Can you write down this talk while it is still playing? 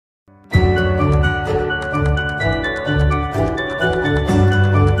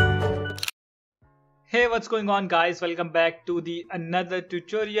what's going on, guys? Welcome back to the another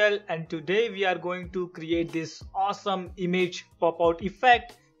tutorial, and today we are going to create this awesome image pop-out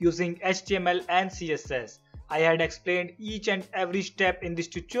effect using HTML and CSS. I had explained each and every step in this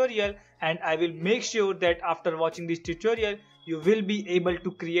tutorial, and I will make sure that after watching this tutorial you will be able to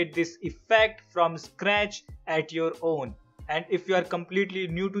create this effect from scratch at your own. And if you are completely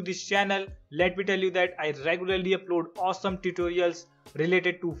new to this channel, let me tell you that I regularly upload awesome tutorials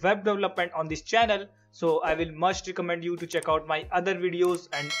related to web development on this channel. So I will must recommend you to check out my other videos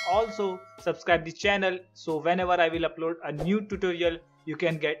and also subscribe this channel, so whenever I will upload a new tutorial you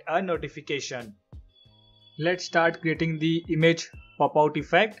can get a notification. Let's start creating the image pop-out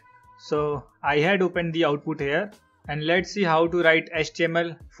effect. So I had opened the output here, and let's see how to write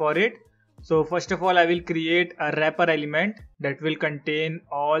HTML for it. So first of all, I will create a wrapper element that will contain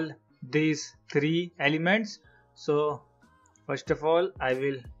all these three elements. So first of all, I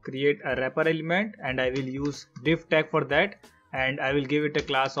will create a wrapper element and I will use div tag for that, and I will give it a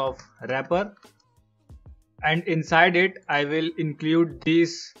class of wrapper, and inside it I will include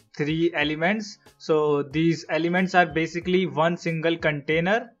these three elements. So these elements are basically one single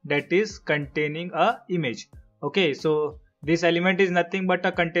container that is containing a image. Okay, so this element is nothing but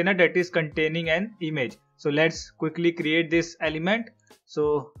a container that is containing an image. So let's quickly create this element.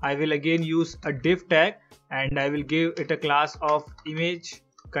 So I will again use a div tag and I will give it a class of image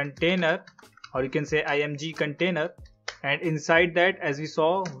container, or you can say img container, and inside that, as we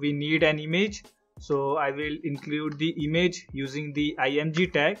saw, we need an image. So I will include the image using the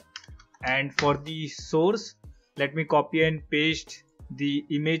img tag, and for the source let me copy and paste the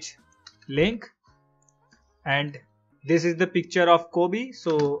image link, and this is the picture of Kobe.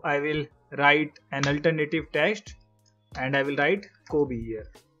 So I will write an alternative text and I will write Kobe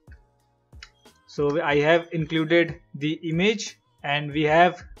here. So I have included the image and we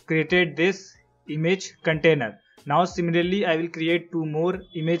have created this image container. Now similarly I will create two more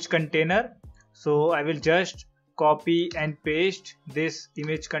image container. So I will just copy and paste this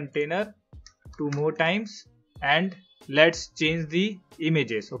image container two more times, and let's change the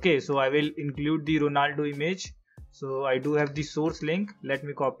images. Okay, so I will include the Ronaldo image. So I do have the source link. Let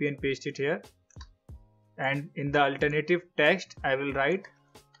me copy and paste it here, and in the alternative text I will write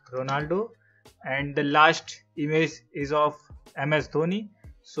Ronaldo, and the last image is of MS Dhoni.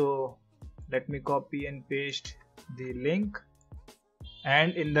 So let me copy and paste the link,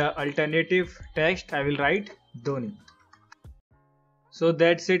 and in the alternative text I will write Dhoni. So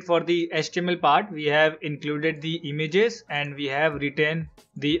that's it for the HTML part. We have included the images and we have written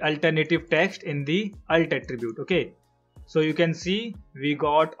the alternative text in the alt attribute. Okay, so you can see we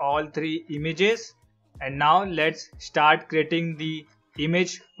got all three images, and now let's start creating the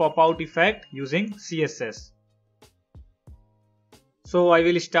image pop-out effect using CSS. So I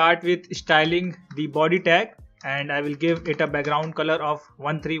will start with styling the body tag, and I will give it a background color of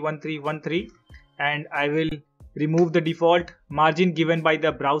 131313, and I will remove the default margin given by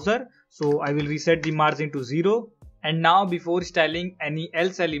the browser. So I will reset the margin to 0. And now before styling any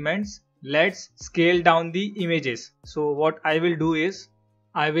else elements, let's scale down the images. So what I will do is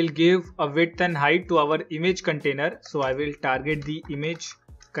I will give a width and height to our image container. So I will target the image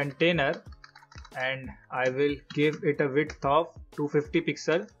container and I will give it a width of 250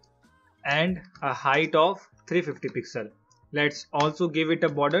 pixel and a height of 350 pixel. Let's also give it a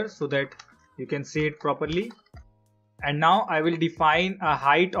border so that you can see it properly. And now I will define a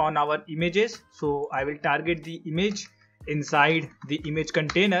height on our images. So I will target the image inside the image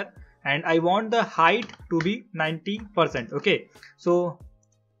container, and I want the height to be 90%. Okay, so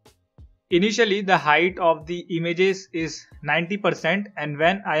initially the height of the images is 90%, and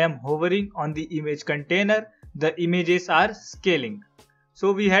when I am hovering on the image container, the images are scaling.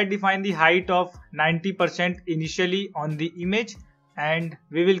 So we had defined the height of 90% initially on the image, and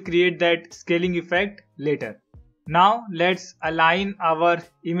we will create that scaling effect later. Now let's align our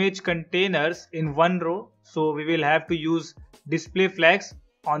image containers in one row. So we will have to use display flex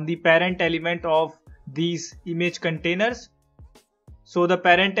on the parent element of these image containers. So the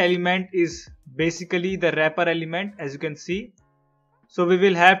parent element is basically the wrapper element, as you can see. So we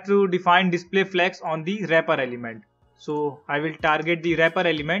will have to define display flex on the wrapper element. So I will target the wrapper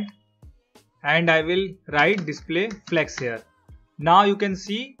element and I will write display flex here. Now you can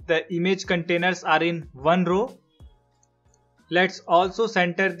see the image containers are in one row. Let's also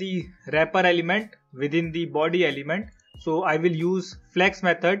center the wrapper element within the body element. So I will use flex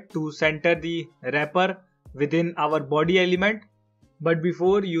method to center the wrapper within our body element. But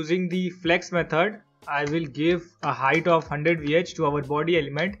before using the flex method, I will give a height of 100 VH to our body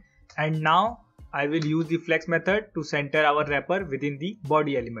element, and now I will use the flex method to center our wrapper within the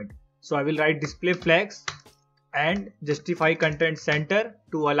body element. So I will write display flex and justify content center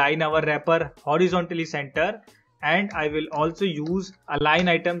to align our wrapper horizontally center, and I will also use align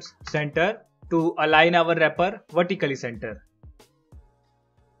items center to align our wrapper vertically center.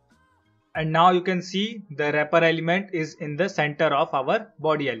 And now you can see the wrapper element is in the center of our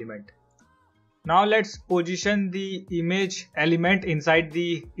body element. Now let's position the image element inside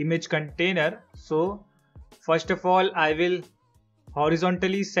the image container. So first of all, I will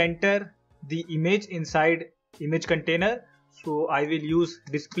horizontally center the image inside image container. So I will use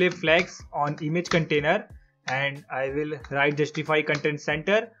display flex on image container, and I will write justify content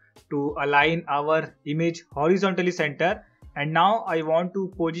center to align our image horizontally center. And now I want to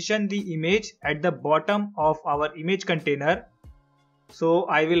position the image at the bottom of our image container. So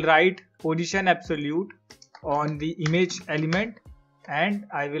I will write position absolute on the image element, and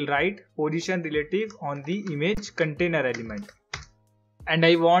I will write position relative on the image container element. And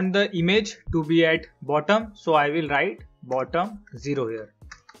I want the image to be at bottom, so I will write bottom 0 here.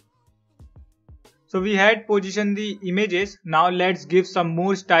 So we had positioned the images. Now let's give some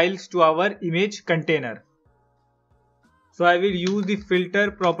more styles to our image container. So I will use the filter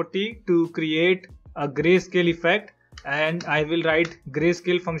property to create a grayscale effect, and I will write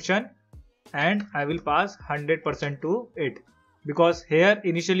grayscale function, and I will pass 100% to it, because here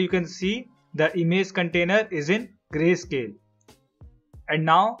initially you can see the image container is in grayscale. And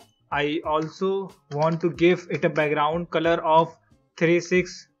now I also want to give it a background color of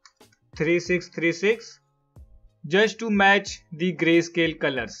 3636 just to match the grayscale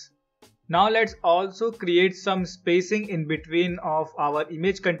colors. Now let's also create some spacing in between of our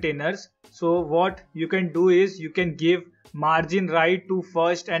image containers. So what you can do is you can give margin right to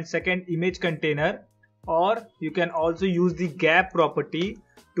first and second image container, or you can also use the gap property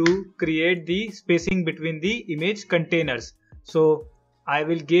to create the spacing between the image containers. So I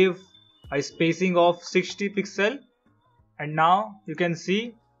will give a spacing of 60 pixel, and now you can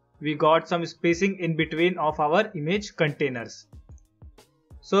see we got some spacing in between of our image containers.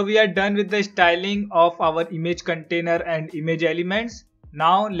 So we are done with the styling of our image container and image elements.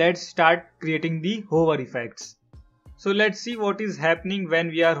 Now let's start creating the hover effects. So let's see what is happening when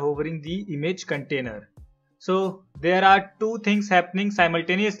we are hovering the image container. So there are two things happening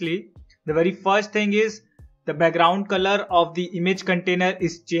simultaneously. The very first thing is the background color of the image container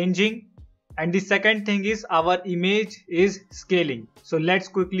is changing, and the second thing is our image is scaling. So let's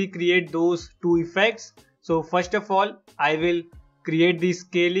quickly create those two effects. So first of all, I will create the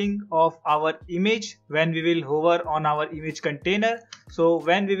scaling of our image when we will hover on our image container. So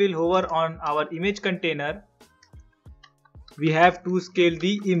when we will hover on our image container, we have to scale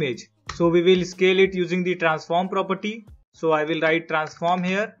the image. So we will scale it using the transform property. So I will write transform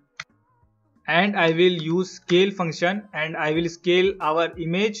here, and I will use scale function, and I will scale our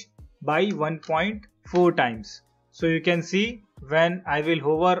image by 1.4 times. So you can see when I will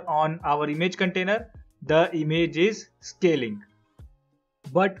hover on our image container, the image is scaling.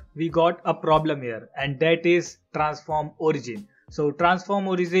 But we got a problem here, and that is transform origin. So transform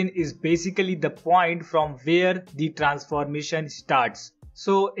origin is basically the point from where the transformation starts.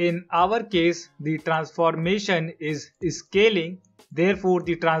 So in our case, the transformation is scaling. Therefore,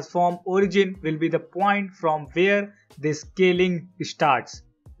 the transform origin will be the point from where the scaling starts.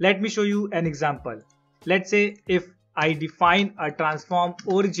 Let me show you an example. Let's say if I define a transform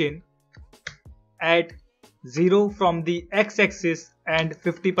origin at 0 from the x-axis and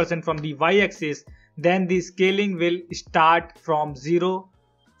 50% from the y-axis, then the scaling will start from 0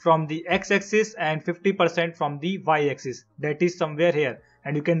 from the x-axis and 50% from the y-axis. That is somewhere here,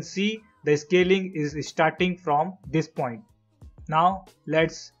 and you can see the scaling is starting from this point. Now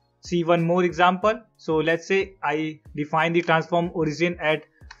let's see one more example. So let's say I define the transform origin at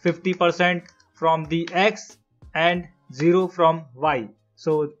 50% from the x and 0 from y.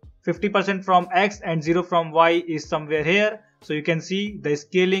 So 50% from x and 0 from y is somewhere here. So you can see the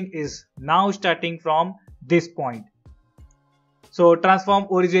scaling is now starting from this point. So transform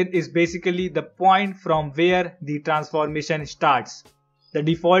origin is basically the point from where the transformation starts. The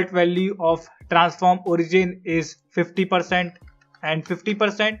default value of transform origin is 50% and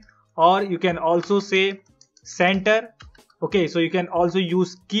 50%, or you can also say center. Okay, so you can also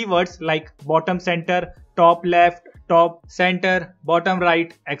use keywords like bottom center, top left, top center, bottom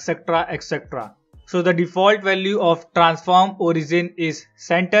right, etc, etc. So the default value of transform origin is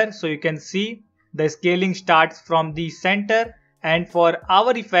center. So you can see the scaling starts from the center, and for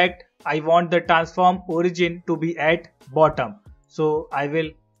our effect I want the transform origin to be at bottom. So I will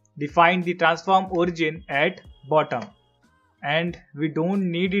define the transform origin at bottom, and we don't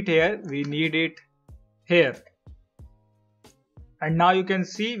need it here, we need it here. And now you can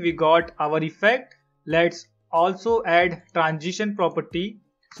see we got our effect. Let's also add transition property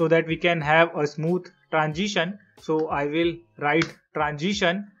so that we can have a smooth transition. So I will write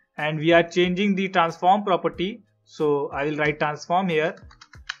transition, and we are changing the transform property. So I will write transform here,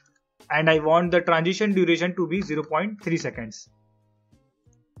 and I want the transition duration to be 0.3 seconds.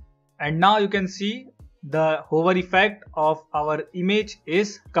 And now you can see the hover effect of our image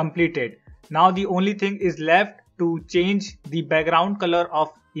is completed. Now the only thing is left to change the background color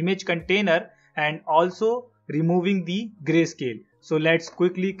of image container and also removing the grayscale. So let's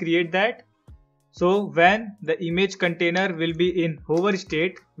quickly create that. So when the image container will be in hover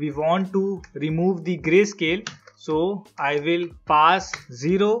state, we want to remove the grayscale. So I will pass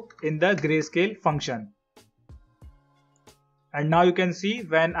 0 in the grayscale function. And now you can see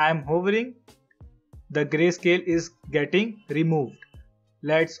when I am hovering, the grayscale is getting removed.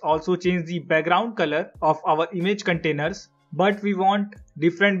 Let's also change the background color of our image containers, but we want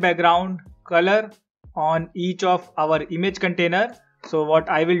different background color on each of our image container. So what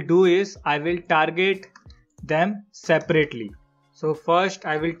I will do is I will target them separately. So first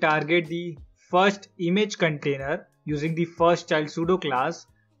I will target the first image container using the first child pseudo class,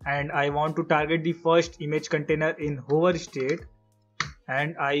 and I want to target the first image container in hover state,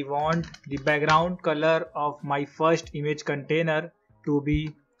 and I want the background color of my first image container to be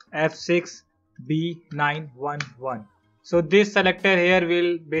F6B911. So this selector here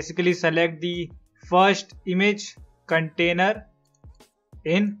will basically select the first image container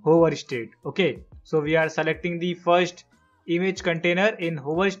in hover state. Okay, so we are selecting the first image container in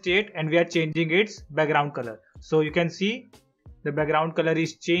hover state and we are changing its background color. So you can see the background color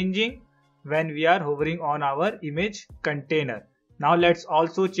is changing when we are hovering on our image container. Now let's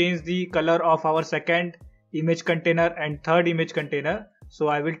also change the color of our second image container and third image container. So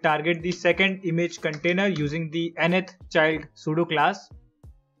I will target the second image container using the nth child pseudo class,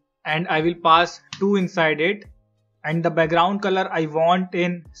 and I will pass 2 inside it, and the background color I want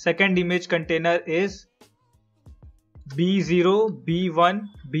in second image container is B0, B1,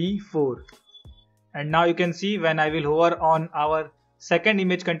 B4. And now you can see when I will hover on our second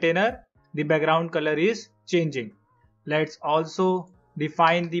image container, the background color is changing. Let's also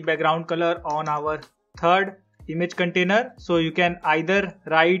define the background color on our third image container. So you can either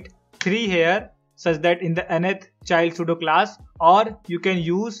write 3 here such that in the nth child pseudo class, or you can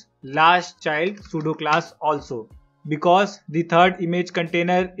use last child pseudo class also, because the third image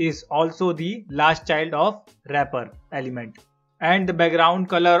container is also the last child of wrapper element. And the background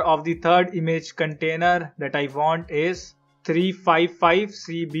color of the third image container that I want is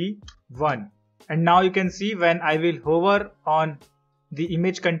 355CB1. And now you can see when I will hover on the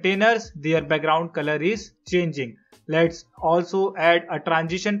image containers, their background color is changing. Let's also add a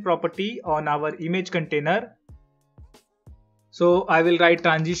transition property on our image container. So I will write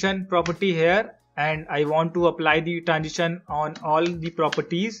transition property here, and I want to apply the transition on all the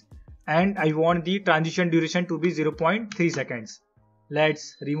properties, and I want the transition duration to be 0.3 seconds.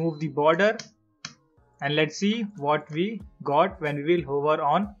 Let's remove the border and let's see what we got when we will hover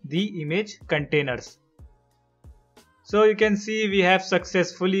on the image containers. So you can see we have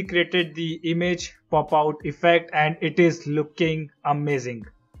successfully created the image pop-out effect and it is looking amazing.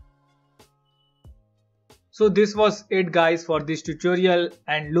 So this was it guys for this tutorial,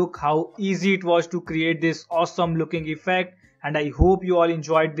 and look how easy it was to create this awesome looking effect, and I hope you all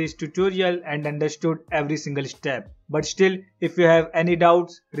enjoyed this tutorial and understood every single step. But still, if you have any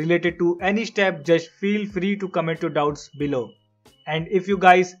doubts related to any step, just feel free to comment your doubts below. And if you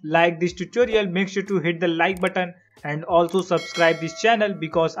guys like this tutorial, make sure to hit the like button and also subscribe this channel,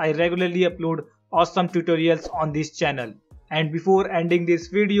 because I regularly upload awesome tutorials on this channel. And before ending this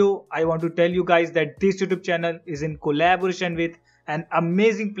video, I want to tell you guys that this YouTube channel is in collaboration with an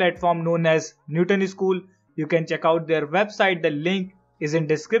amazing platform known as Nutanix School. You can check out their website, the link is in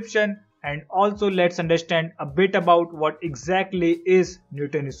description. And also let's understand a bit about what exactly is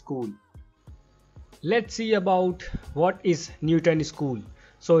Nutanix School. Let's see about what is Nutanix School.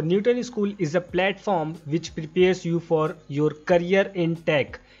 So Nutanix School is a platform which prepares you for your career in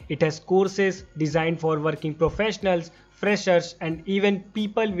tech. It has courses designed for working professionals, freshers, and even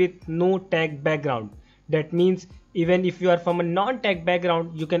people with no tech background. That means even if you are from a non-tech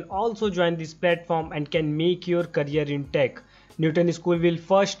background, you can also join this platform and can make your career in tech. Nutanix School will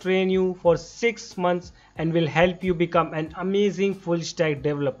first train you for 6 months and will help you become an amazing full stack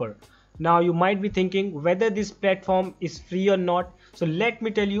developer. Now you might be thinking whether this platform is free or not. So let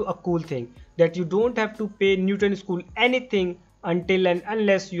me tell you a cool thing, that you don't have to pay Nutanix School anything until and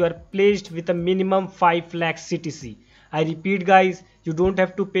unless you are placed with a minimum 5 lakh CTC. I repeat guys, you don't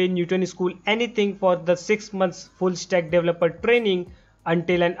have to pay Newton School anything for the 6 months full stack developer training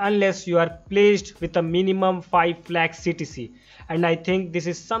until and unless you are placed with a minimum 5 lakh CTC. And I think this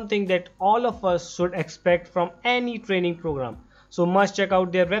is something that all of us should expect from any training program. So must check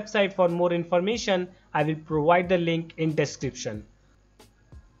out their website for more information. I will provide the link in description.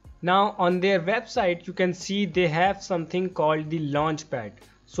 Now on their website you can see they have something called the Launchpad.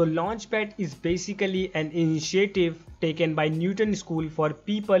 So Launchpad is basically an initiative taken by Newton School for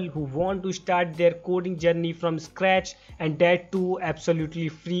people who want to start their coding journey from scratch, and that too absolutely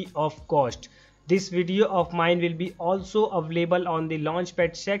free of cost. This video of mine will be also available on the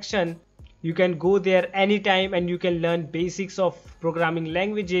Launchpad section. You can go there anytime and you can learn basics of programming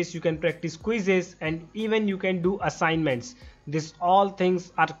languages, you can practice quizzes, and even you can do assignments. These all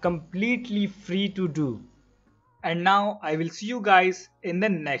things are completely free to do. And now I will see you guys in the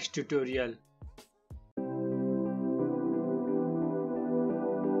next tutorial.